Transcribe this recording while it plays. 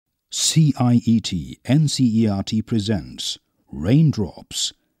CIET NCERT presents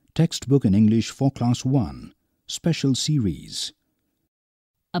Raindrops, Textbook in English for Class 1, Special Series.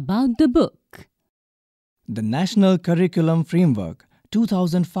 About the book. The National Curriculum Framework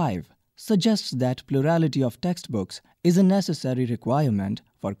 2005 suggests that plurality of textbooks is a necessary requirement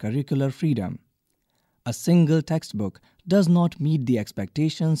for curricular freedom. A single textbook does not meet the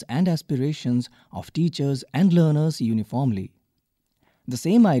expectations and aspirations of teachers and learners uniformly. The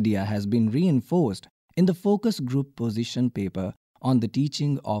same idea has been reinforced in the focus group position paper on the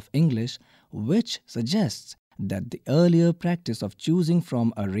teaching of English, which suggests that the earlier practice of choosing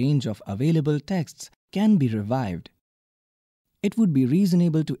from a range of available texts can be revived. It would be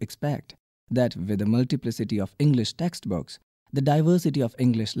reasonable to expect that with the multiplicity of English textbooks, the diversity of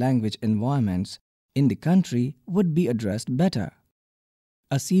English language environments in the country would be addressed better.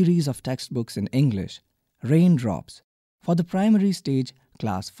 A series of textbooks in English, Raindrops, for the primary stage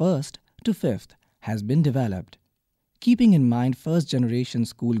class 1st to 5th has been developed, keeping in mind first-generation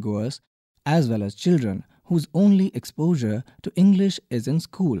schoolgoers as well as children whose only exposure to English is in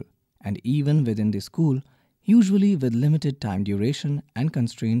school, and even within the school, usually with limited time duration and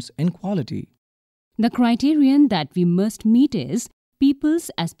constraints in quality. The criterion that we must meet is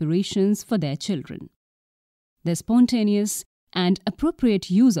people's aspirations for their children. The spontaneous and appropriate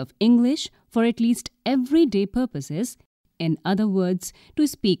use of English for at least everyday purposes, in other words, to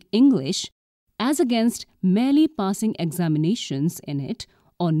speak English, as against merely passing examinations in it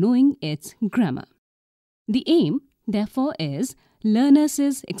or knowing its grammar. The aim, therefore, is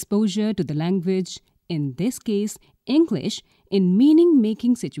learners' exposure to the language, in this case English, in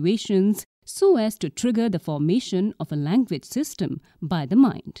meaning-making situations so as to trigger the formation of a language system by the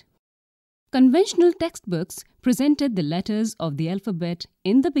mind. Conventional textbooks presented the letters of the alphabet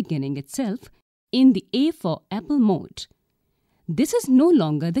in the beginning itself in the A for Apple mode. This is no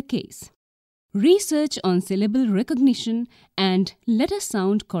longer the case. Research on syllable recognition and letter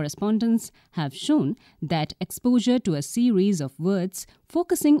sound correspondence have shown that exposure to a series of words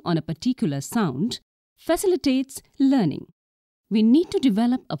focusing on a particular sound facilitates learning. We need to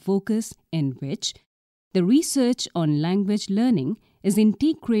develop a focus in which the research on language learning is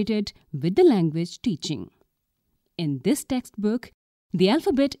integrated with the language teaching. In this textbook, the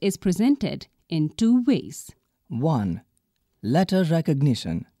alphabet is presented in two ways. 1. Letter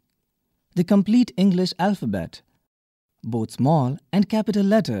recognition. The complete English alphabet, both small and capital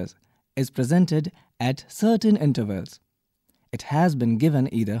letters, is presented at certain intervals. It has been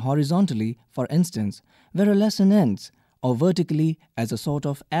given either horizontally, for instance, where a lesson ends, or vertically as a sort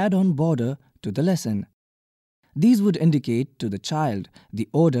of add-on border to the lesson. These would indicate to the child the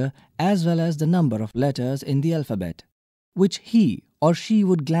order as well as the number of letters in the alphabet, which he or she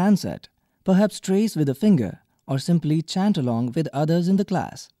would glance at, perhaps trace with a finger, or simply chant along with others in the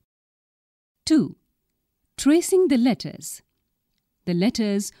class. 2. Tracing the letters. The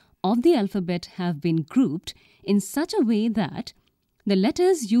letters of the alphabet have been grouped in such a way that the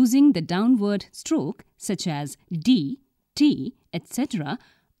letters using the downward stroke, such as D, T, etc.,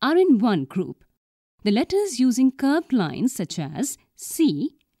 are in one group. The letters using curved lines, such as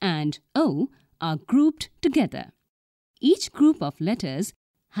C and O, are grouped together. Each group of letters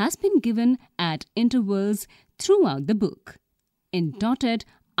has been given at intervals throughout the book, in dotted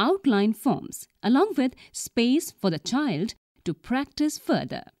outline forms, along with space for the child to practice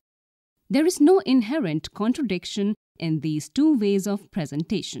further. There is no inherent contradiction in these two ways of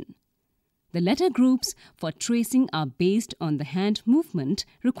presentation. The letter groups for tracing are based on the hand movement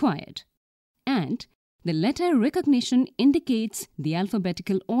required, and the letter recognition indicates the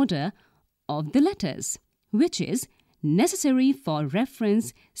alphabetical order of the letters, which is necessary for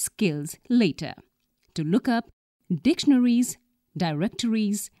reference skills later, to look up dictionaries,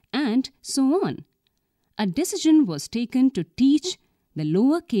 directories, and so on. A decision was taken to teach the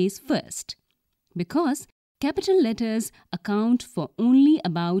lower case first, because capital letters account for only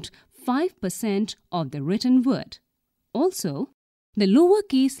about 5% of the written word. Also, the lower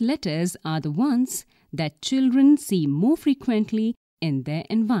case letters are the ones that children see more frequently in their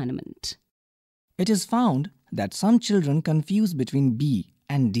environment. It is found that some children confuse between B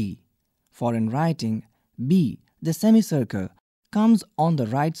and D. For in writing, B, the semicircle, comes on the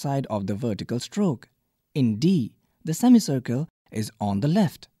right side of the vertical stroke. In D, the semicircle is on the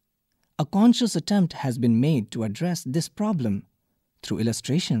left. A conscious attempt has been made to address this problem through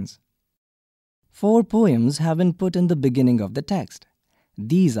illustrations. 4 poems have been put in the beginning of the text.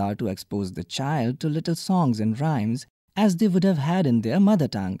 These are to expose the child to little songs and rhymes as they would have had in their mother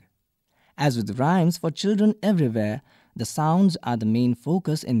tongue. As with rhymes for children everywhere, the sounds are the main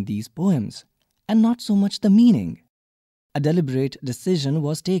focus in these poems, and not so much the meaning. A deliberate decision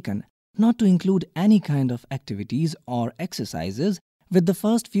was taken not to include any kind of activities or exercises with the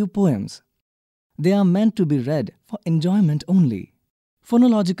first few poems. They are meant to be read for enjoyment only.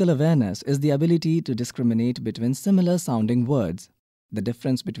 Phonological awareness is the ability to discriminate between similar sounding words, the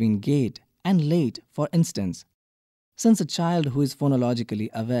difference between gate and late, for instance. Since a child who is phonologically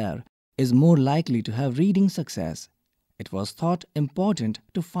aware is more likely to have reading success, it was thought important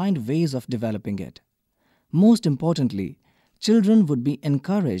to find ways of developing it. Most importantly, children would be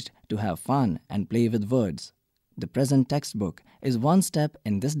encouraged to have fun and play with words. The present textbook is one step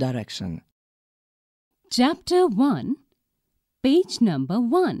in this direction. Chapter 1, page number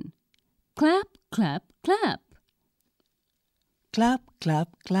 1. Clap, clap, clap. Clap, clap,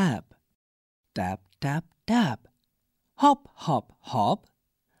 clap. Tap, tap, tap. Hop, hop, hop.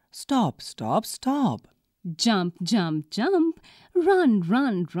 Stop, stop, stop. Jump, jump, jump. Run,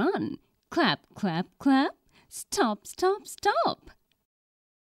 run, run. Clap, clap, clap. Stop, stop, stop.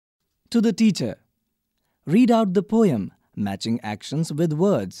 To the teacher. Read out the poem, matching actions with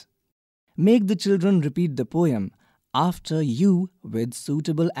words. Make the children repeat the poem after you with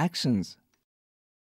suitable actions.